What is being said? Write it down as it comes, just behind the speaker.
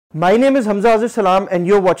My name is Hamza Azhar Salam and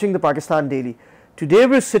you're watching the Pakistan Daily. Today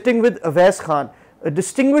we're sitting with Awais Khan, a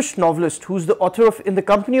distinguished novelist who's the author of In the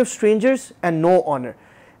Company of Strangers and No Honor.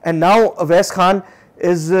 And now Awais Khan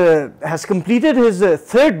has completed his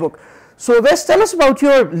third book. So Awais, tell us about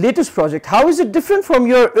your latest project. How is it different from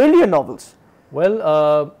your earlier novels?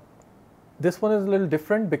 Well, this one is a little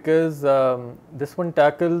different because this one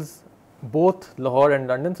tackles both Lahore and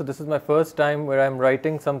London. So this is my first time where I'm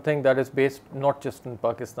writing something that is based not just in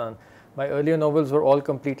Pakistan. My earlier novels were all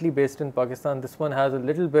completely based in Pakistan. This one has a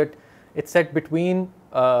little bit, it's set between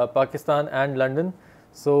Pakistan and London.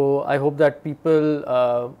 So I hope that people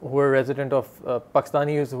who are resident of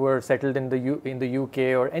Pakistanis who are settled in the UK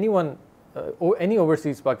or anyone, or any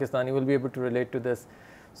overseas Pakistani will be able to relate to this.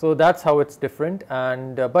 So that's how it's different.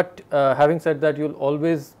 And but having said that, you'll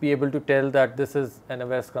always be able to tell that this is an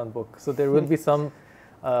Awais Khan book. So there will be some.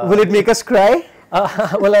 Will it make us cry?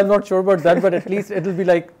 Well, I'm not sure about that, but at least it will be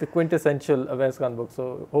like the quintessential Awais Khan book.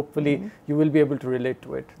 So hopefully you will be able to relate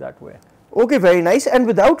to it that way. Okay, very nice. And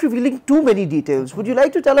without revealing too many details, would you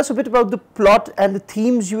like to tell us a bit about the plot and the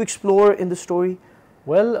themes you explore in the story?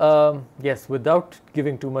 Well, yes, without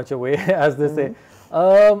giving too much away, as they say.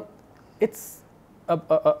 It's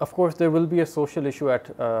of course, there will be a social issue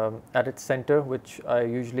at its center, which I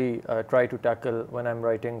usually try to tackle when I'm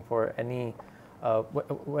writing for any.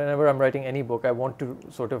 Whenever I'm writing any book, I want to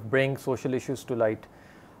sort of bring social issues to light.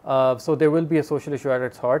 So there will be a social issue at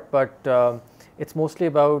its heart, but it's mostly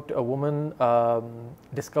about a woman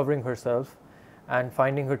discovering herself and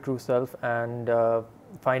finding her true self and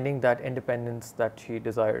finding that independence that she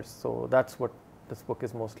desires. So that's what this book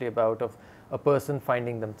is mostly about, of a person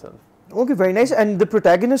finding themselves. Okay, very nice. And the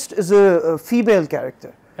protagonist is a female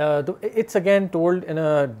character. It's again told in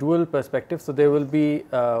a dual perspective. So there will be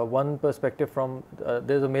one perspective from,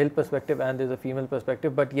 there's a male perspective and there's a female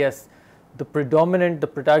perspective. But yes, the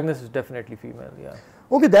protagonist is definitely female, yeah.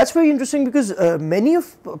 Okay, that's very interesting because many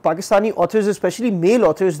of Pakistani authors, especially male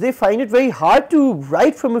authors, they find it very hard to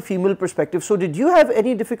write from a female perspective. So did you have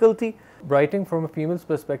any difficulty? Writing from a female's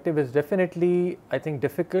perspective is definitely, I think,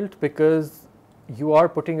 difficult because you are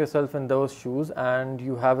putting yourself in those shoes and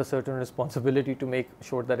you have a certain responsibility to make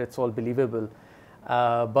sure that it's all believable.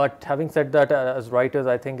 But having said that, as writers,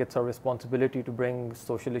 I think it's our responsibility to bring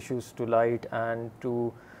social issues to light and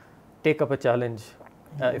to take up a challenge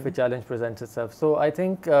if a challenge presents itself. So I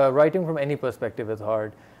think writing from any perspective is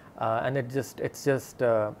hard, and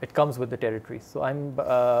it comes with the territory. So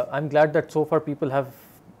I'm glad that so far people have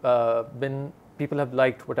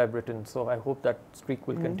liked what I've written, so I hope that streak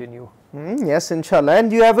will continue. Yes, inshallah. And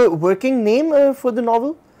do you have a working name for the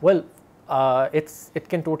novel? Well, it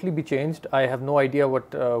can totally be changed. I have no idea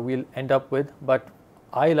what we'll end up with, but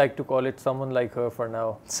I like to call it Someone Like Her for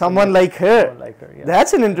now. Someone Like Her? Someone Like Her, yeah.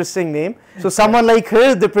 That's an interesting name. So Someone Like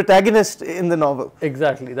Her, the protagonist in the novel.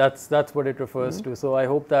 Exactly, that's what it refers to. So I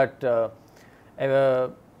hope that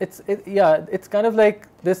it's kind of like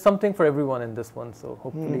there's something for everyone in this one, so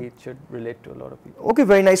hopefully it should relate to a lot of people. Okay,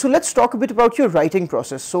 very nice. So let's talk a bit about your writing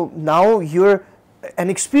process. So now you're a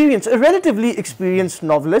relatively experienced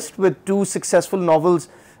novelist with 2 successful novels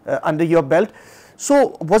under your belt.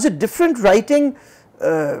 So was it different writing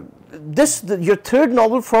your third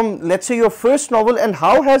novel from, let's say, your first novel, and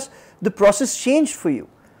how has the process changed for you?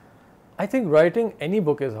 I think writing any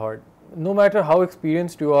book is hard. No matter how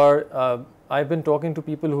experienced you are, I've been talking to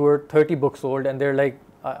people who are 30 books old and they're like,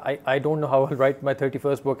 I don't know how I'll write my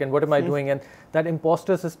 31st book and what am I doing? And that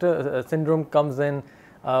imposter syndrome comes in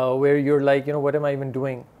where you're like, what am I even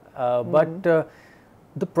doing? But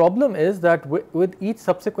the problem is that with each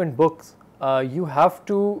subsequent books, you have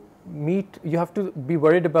to be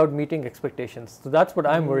worried about meeting expectations. So that's what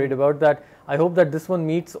I'm worried about, that I hope that this one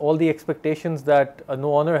meets all the expectations that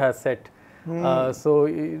No Honor has set. So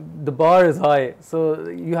the bar is high, so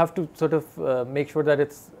you have to sort of make sure that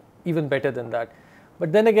it's even better than that.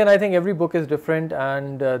 But then again, I think every book is different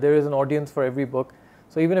and there is an audience for every book.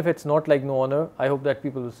 So even if it's not like No Honor, I hope that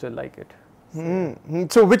people will still like it.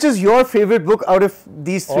 So which is your favorite book out of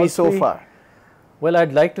these 3 so far? Well,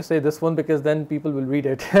 I'd like to say this one because then people will read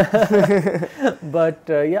it. But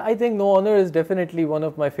yeah, I think No Honor is definitely one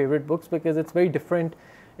of my favorite books because it's very different.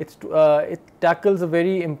 It tackles a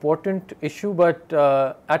very important issue, but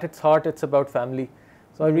at its heart, it's about family.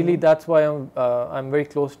 So I really, that's why I'm very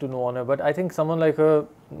close to No Honor. But I think Someone Like Her,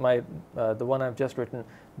 the one I've just written,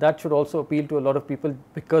 that should also appeal to a lot of people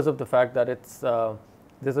because of the fact that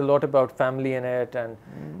there's a lot about family in it, and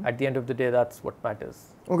at the end of the day, that's what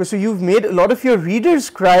matters. Okay, so you've made a lot of your readers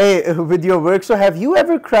cry with your work. So have you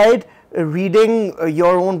ever cried reading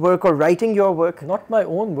your own work or writing your work? Not my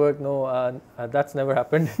own work, no, that's never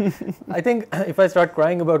happened. I think if I start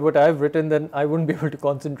crying about what I've written, then I wouldn't be able to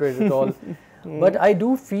concentrate at all. But I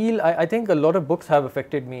do feel, I think a lot of books have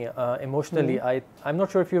affected me emotionally. I'm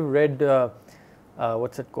not sure if you've read,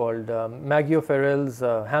 what's it called, Maggie O'Farrell's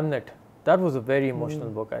Hamnet. That was a very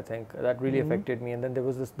emotional book, I think. That really affected me. And then there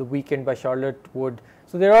was this The Weekend by Charlotte Wood.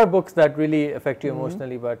 So there are books that really affect you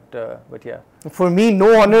emotionally, but yeah. For me,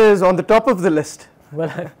 No Honor is on the top of the list.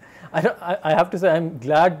 Well, I have to say I'm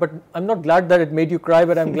glad, but I'm not glad that it made you cry,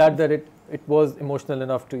 but I'm glad that it was emotional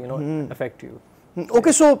enough to, you know, affect you.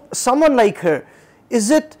 Okay, so someone like her,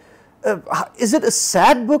 is it a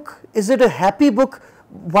sad book? Is it a happy book?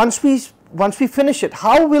 Once we finish it,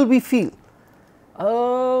 how will we feel?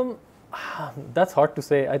 That's hard to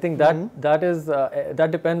say. I think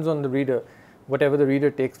that depends on the reader, whatever the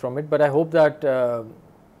reader takes from it. But I hope that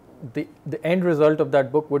the end result of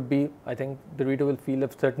that book would be, I think the reader will feel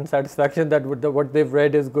a certain satisfaction that what they've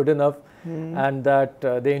read is good enough, and that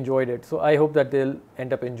they enjoyed it. So I hope that they'll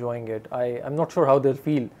end up enjoying it. I'm not sure how they'll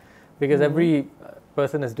feel, because every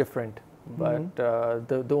person is different. But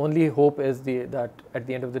the only hope is that at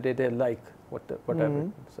the end of the day they'll like what I've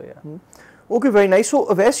written. So yeah. Okay, very nice. So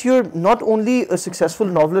Awais, you're not only a successful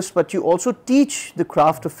novelist, but you also teach the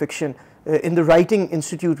craft of fiction in the Writing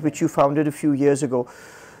Institute, which you founded a few years ago.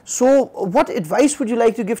 So what advice would you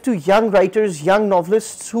like to give to young writers, young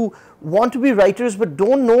novelists who want to be writers but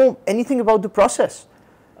don't know anything about the process?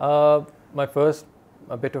 My first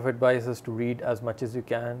bit of advice is to read as much as you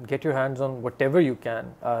can. Get your hands on whatever you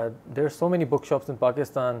can. There are so many bookshops in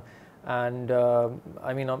Pakistan, and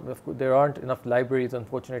I mean, there aren't enough libraries,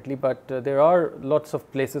 unfortunately, but there are lots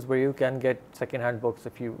of places where you can get second-hand books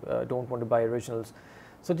if you don't want to buy originals.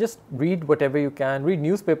 So just read whatever you can. Read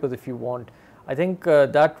newspapers if you want. I think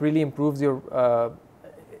that really improves your,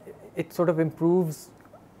 it sort of improves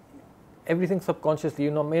everything subconsciously.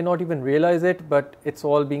 You may not even realize it, but it's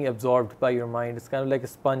all being absorbed by your mind. It's kind of like a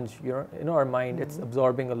sponge, our mind, it's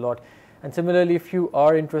absorbing a lot. And similarly, if you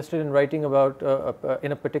are interested in writing about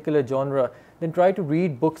in a particular genre, then try to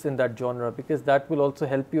read books in that genre, because that will also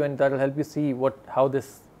help you, and that will help you see how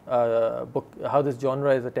this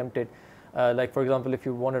genre is attempted. Like for example, if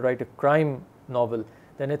you want to write a crime novel,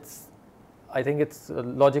 then I think it's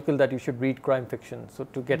logical that you should read crime fiction, so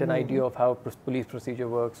to get an idea of how police procedure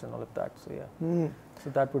works and all of that. So yeah, so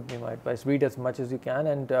that would be my advice. Read as much as you can,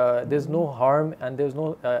 and there's no harm and there's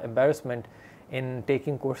no embarrassment in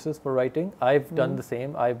taking courses for writing. I've done the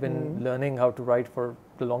same. I've been learning how to write for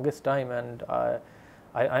the longest time, and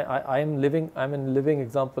I'm a living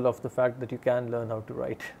example of the fact that you can learn how to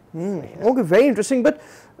write. Okay, very interesting. But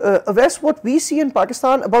Awais, what we see in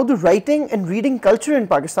Pakistan about the writing and reading culture in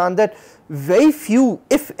Pakistan, that very few,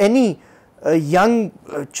 if any, young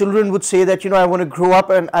children would say that, I want to grow up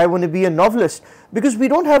and I want to be a novelist, because we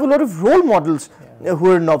don't have a lot of role models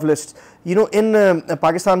who are novelists. In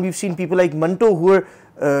Pakistan, we've seen people like Manto who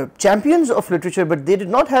are champions of literature, but they did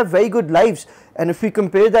not have very good lives. And if we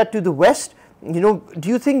compare that to the West, do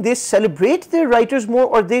you think they celebrate their writers more,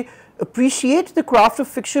 or they appreciate the craft of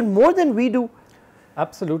fiction more than we do?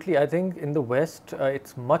 Absolutely. I think in the West,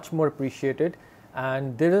 it's much more appreciated,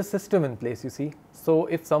 and there is a system in place, you see. So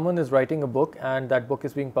if someone is writing a book and that book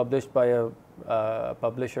is being published by a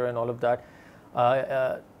publisher and all of that,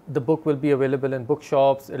 the book will be available in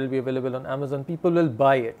bookshops, it will be available on Amazon, people will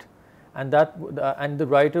buy it, and the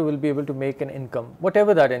writer will be able to make an income.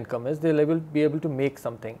 Whatever that income is, they will be able to make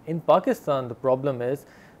something. In Pakistan, the problem is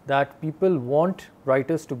that people want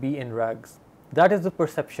writers to be in rags. That is the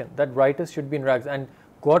perception, that writers should be in rags. And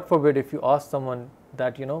God forbid if you ask someone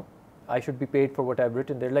that, I should be paid for what I've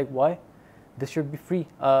written, they're like, why? This should be free.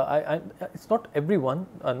 It's not everyone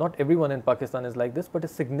in Pakistan is like this, but a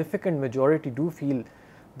significant majority do feel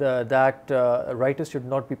that writers should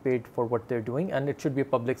not be paid for what they're doing, and it should be a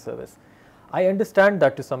public service. I understand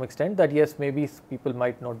that to some extent, that yes, maybe people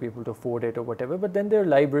might not be able to afford it or whatever, but then there are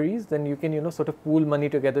libraries, then you can sort of pool money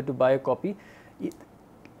together to buy a copy.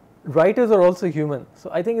 Writers are also human,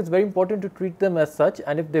 so I think it's very important to treat them as such,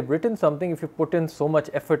 and if they've written something, if you put in so much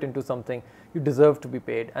effort into something, you deserve to be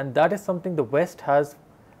paid. And that is something the West has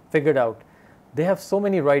figured out. They have so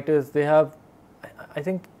many writers. They have, I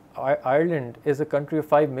think Ireland is a country of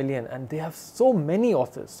 5 million, and they have so many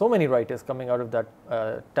authors, so many writers coming out of that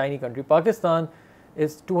tiny country. Pakistan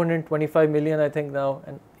is 225 million, I think now,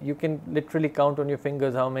 and you can literally count on your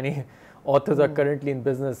fingers how many authors are currently in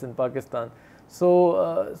business in Pakistan.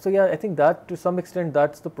 So yeah, I think that to some extent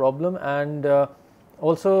that's the problem, and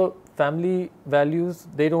Also, family values,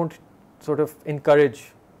 they don't sort of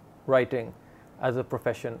encourage writing as a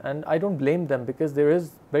profession, and I don't blame them because there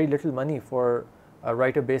is very little money for a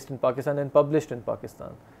writer based in Pakistan and published in Pakistan.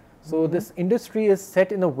 So this industry is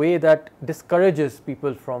set in a way that discourages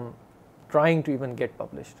people from trying to even get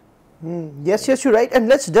published. Yes, you're right. And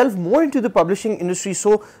let's delve more into the publishing industry.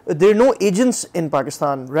 So there are no agents in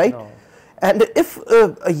Pakistan, right? No. And if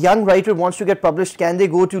a young writer wants to get published, can they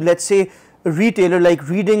go to, let's say, a retailer like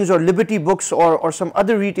Readings or Liberty Books or some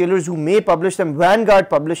other retailers who may publish them, Vanguard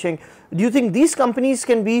Publishing? Do you think these companies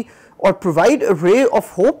can be or provide a ray of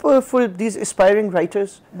hope for these aspiring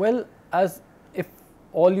writers? Well, as if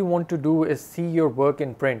all you want to do is see your work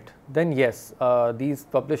in print, then yes, these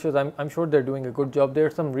publishers, I'm sure they're doing a good job. There are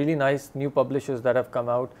some really nice new publishers that have come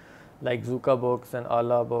out, like Zuka Books and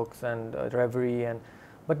Allah Books and Reverie,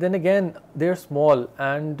 but then again, they're small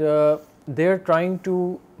and they're trying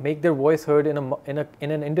to make their voice heard in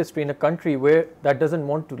an industry, in a country where that doesn't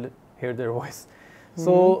want to hear their voice.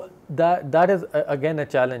 So that is again a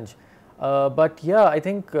challenge. But yeah, I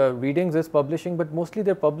think Readings is publishing, but mostly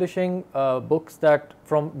they're publishing books that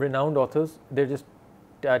from renowned authors. They're just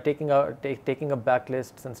taking up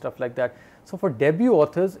backlists and stuff like that. So for debut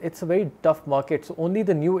authors, it's a very tough market. So only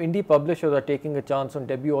the new indie publishers are taking a chance on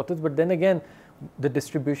debut authors. But then again, the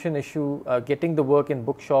distribution issue, getting the work in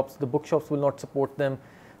bookshops, the bookshops will not support them.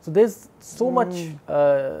 So there's so much,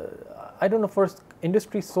 I don't know, for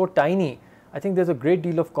industry so tiny, I think there's a great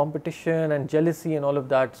deal of competition and jealousy and all of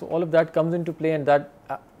that. So all of that comes into play, and that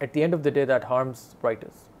at the end of the day, that harms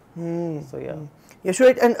writers. So yeah. Yes,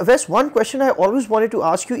 right. And Awais, one question I always wanted to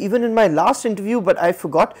ask you, even in my last interview, but I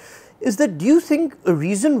forgot, is that do you think a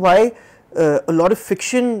reason why a lot of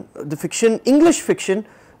fiction, English fiction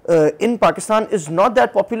in Pakistan is not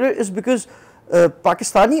that popular is because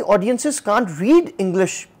Pakistani audiences can't read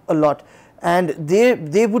English a lot, and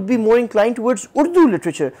they would be more inclined towards Urdu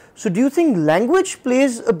literature. So do you think language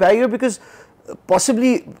plays a barrier, because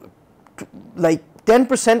possibly like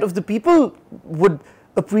 10% of the people would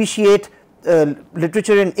appreciate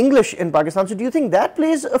literature in English in Pakistan? So do you think that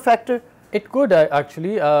plays a factor? It could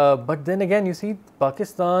actually, but then again, you see,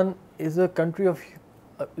 Pakistan is a country of,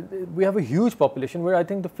 we have a huge population. We're, I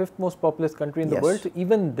think, the 5th most populous country in the world. So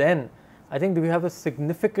even then, I think we have a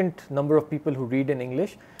significant number of people who read in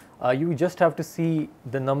English. You just have to see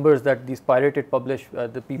the numbers that these pirated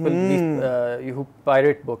the people who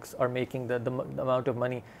pirate books are making, the amount of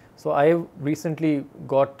money. So I recently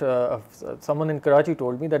got, someone in Karachi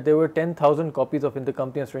told me that there were 10,000 copies of In the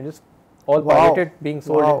Company of Strangers, all pirated, being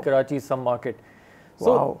sold in Karachi's some market.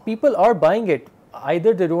 So people are buying it.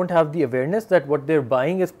 Either they don't have the awareness that what they're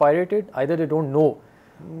buying is pirated, either they don't know,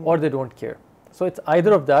 or they don't care. So it's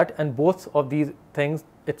either of that, and both of these things,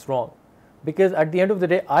 it's wrong. Because at the end of the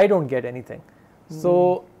day, I don't get anything.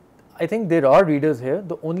 So I think there are readers here.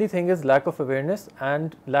 The only thing is lack of awareness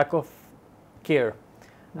and lack of care.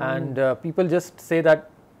 And people just say that,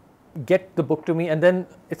 get the book to me, and then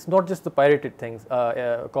it's not just the pirated things,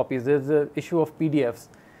 copies. There's the issue of PDFs.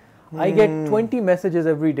 I get 20 messages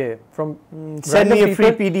every day from send me a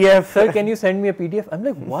free PDF. Sir, can you send me a PDF? I'm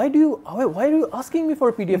like, why are you asking me for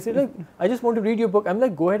a PDF? They're like, I just want to read your book. I'm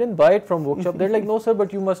like, go ahead and buy it from bookshop. They're like, no sir,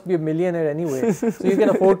 but you must be a millionaire anyway, so you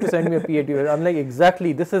can afford to send me a PDF. I'm like,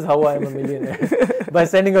 exactly, this is how I am a millionaire, by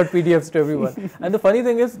sending out PDFs to everyone. And the funny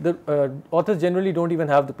thing is, the authors generally don't even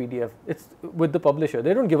have the PDF. It's with the publisher.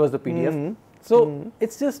 They don't give us the PDF. So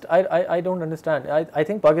it's just, I don't understand. I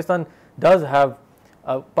think Pakistan does have,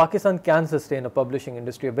 Pakistan can sustain a publishing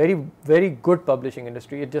industry, a very, very good publishing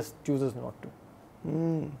industry. It just chooses not to.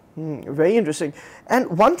 Very interesting. And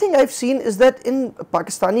one thing I've seen is that in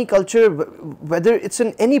Pakistani culture, whether it's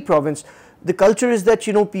in any province, the culture is that,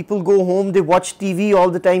 you know, people go home, they watch TV all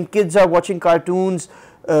the time, kids are watching cartoons,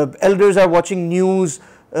 elders are watching news,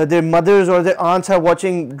 their mothers or their aunts are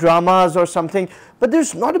watching dramas or something, but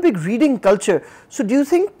there's not a big reading culture. So do you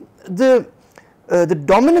think the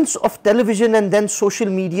dominance of television and then social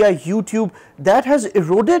media, YouTube, that has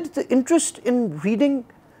eroded the interest in reading?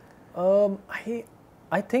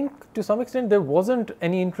 I think to some extent there wasn't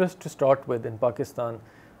any interest to start with in Pakistan.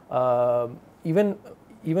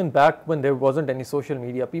 Even back when there wasn't any social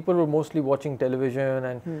media, people were mostly watching television,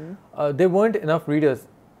 and there weren't enough readers.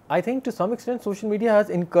 I think to some extent social media has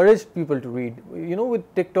encouraged people to read. You know, with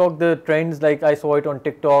TikTok, the trends, like I saw it on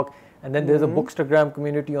TikTok, and then there's a Bookstagram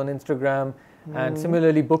community on Instagram, and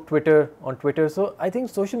similarly Book Twitter on Twitter. So I think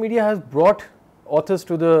social media has brought authors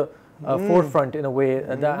to the forefront in a way,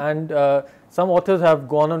 and some authors have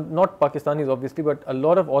gone on, not Pakistanis obviously, but a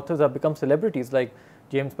lot of authors have become celebrities, like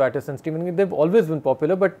James Patterson, Stephen King. They've always been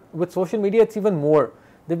popular, but with social media it's even more.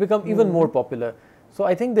 They've become even more popular. So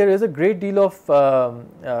I think there is a great deal of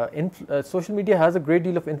social media has a great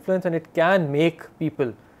deal of influence, and it can make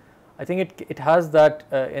people. I think it has that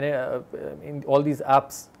in all these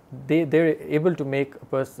apps. They're able to make a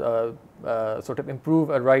person sort of improve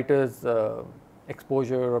a writer's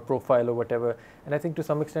exposure or profile or whatever. And I think to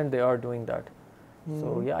some extent they are doing that.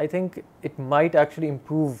 So yeah, I think it might actually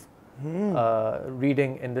improve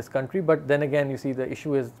reading in this country. But then again, you see the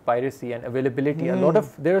issue is piracy and availability.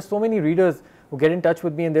 There are so many readers who get in touch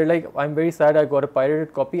with me and they're like, I'm very sad I got a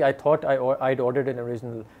pirated copy. I thought I'd ordered an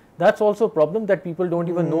original. That's also a problem, that people don't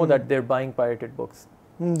even know that they're buying pirated books.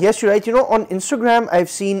 Yes, you're right. You know, on Instagram, I've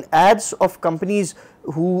seen ads of companies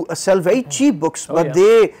who sell very cheap books, but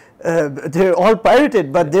they're all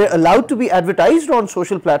pirated, but they're allowed to be advertised on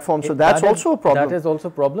social platforms. So that's also a problem. That is also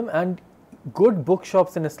a problem. And good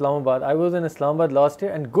bookshops in Islamabad. I was in Islamabad last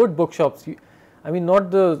year, and good bookshops. I mean, not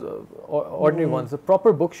the ordinary ones, the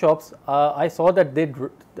proper bookshops. I saw that they'd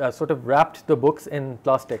sort of wrapped the books in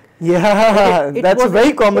plastic. Yeah, that's a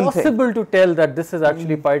very common thing. It's impossible to tell that this is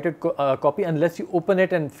actually pirated copy unless you open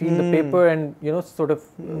it and feel the paper and, you know, sort of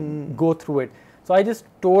go through it. So I just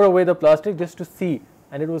tore away the plastic just to see,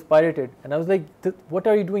 and it was pirated. And I was like, what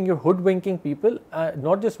are you doing? You're hoodwinking people,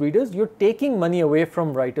 not just readers. You're taking money away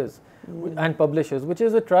from writers and publishers, which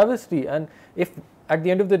is a travesty. And if at the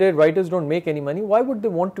end of the day writers don't make any money, why would they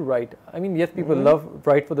want to write? I mean, yes, people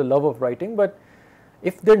write for the love of writing, but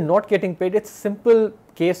if they're not getting paid, it's a simple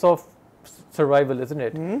case of survival, isn't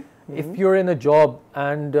it? If you're in a job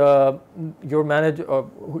and your manager or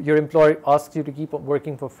your employer asks you to keep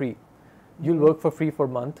working for free, you'll work for free for a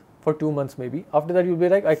month, for 2 months maybe. After that, you'll be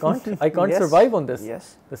like, I can't survive on this.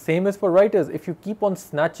 Yes. The same is for writers. If you keep on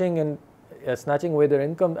snatching away their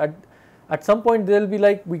income, at some point they'll be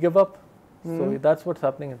like, we give up. So that's what's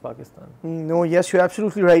happening in Pakistan. No, yes, you're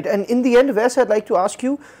absolutely right. And in the end, Awais, I'd like to ask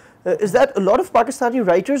you, is that a lot of Pakistani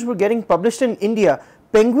writers were getting published in India.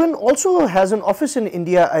 Penguin also has an office in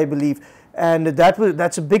India, I believe, and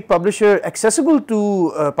that's a big publisher accessible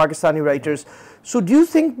to Pakistani writers. So do you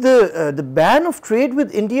think the ban of trade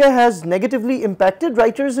with India has negatively impacted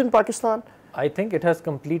writers in Pakistan? I think it has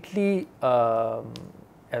completely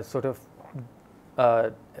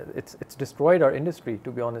it's destroyed our industry,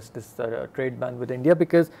 to be honest, this trade ban with India,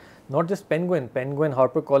 because not just Penguin,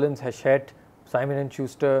 HarperCollins, Hachette, Simon &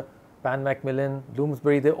 Schuster, Pan Macmillan,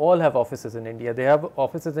 Bloomsbury, they all have offices in India. They have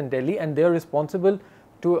offices in Delhi, and they are responsible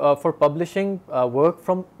for publishing work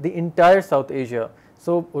from the entire South Asia.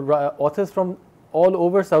 So authors from all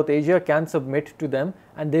over South Asia can submit to them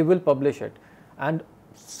and they will publish it. And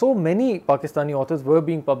so many Pakistani authors were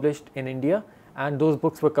being published in India, and those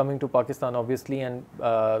books were coming to Pakistan obviously, and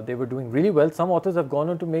they were doing really well. Some authors have gone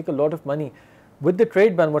on to make a lot of money. With the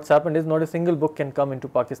trade ban, what's happened is not a single book can come into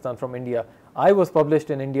Pakistan from India. I was published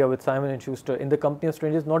in India with Simon & Schuster in the Company of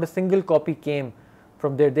Strangers. Not a single copy came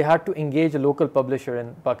from there. They had to engage a local publisher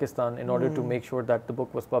in Pakistan in order to make sure that the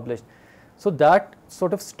book was published. So that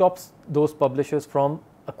sort of stops those publishers from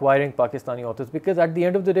acquiring Pakistani authors, because at the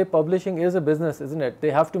end of the day, publishing is a business, isn't it? They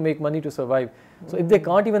have to make money to survive. So if they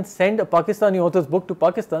can't even send a Pakistani author's book to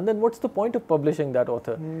Pakistan, then what's the point of publishing that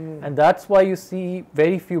author? And that's why you see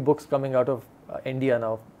very few books coming out of India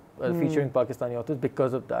now featuring Pakistani authors,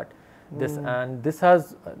 because of that. This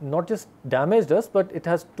has not just damaged us, but it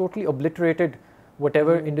has totally obliterated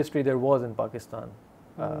whatever industry there was in Pakistan,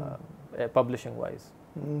 publishing wise.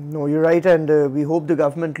 No, you're right, and we hope the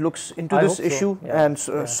government looks into this issue and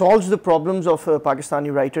solves the problems of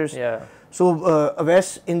Pakistani writers. Yeah. So,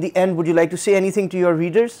 Awais, in the end, would you like to say anything to your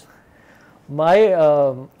readers?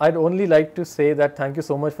 I'd only like to say that thank you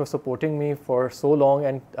so much for supporting me for so long,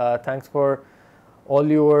 and thanks for all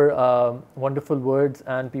your wonderful words.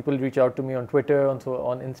 And people reach out to me on Twitter, on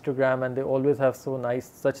Instagram, and they always have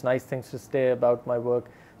such nice things to say about my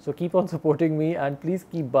work. So keep on supporting me, and please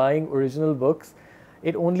keep buying original books.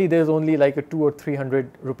 There's only like a 200 or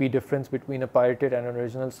 300 rupee difference between a pirated and an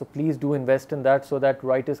original. So please do invest in that, so that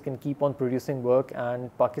writers can keep on producing work, and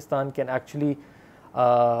Pakistan can actually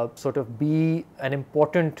sort of be an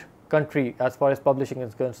important country as far as publishing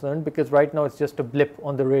is concerned, because right now it's just a blip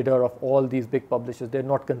on the radar of all these big publishers. They're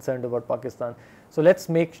not concerned about Pakistan. So let's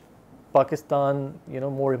make Pakistan,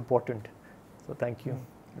 more important. So thank you.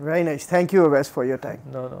 Very nice. Thank you, Awais, for your time.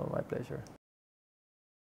 No, my pleasure.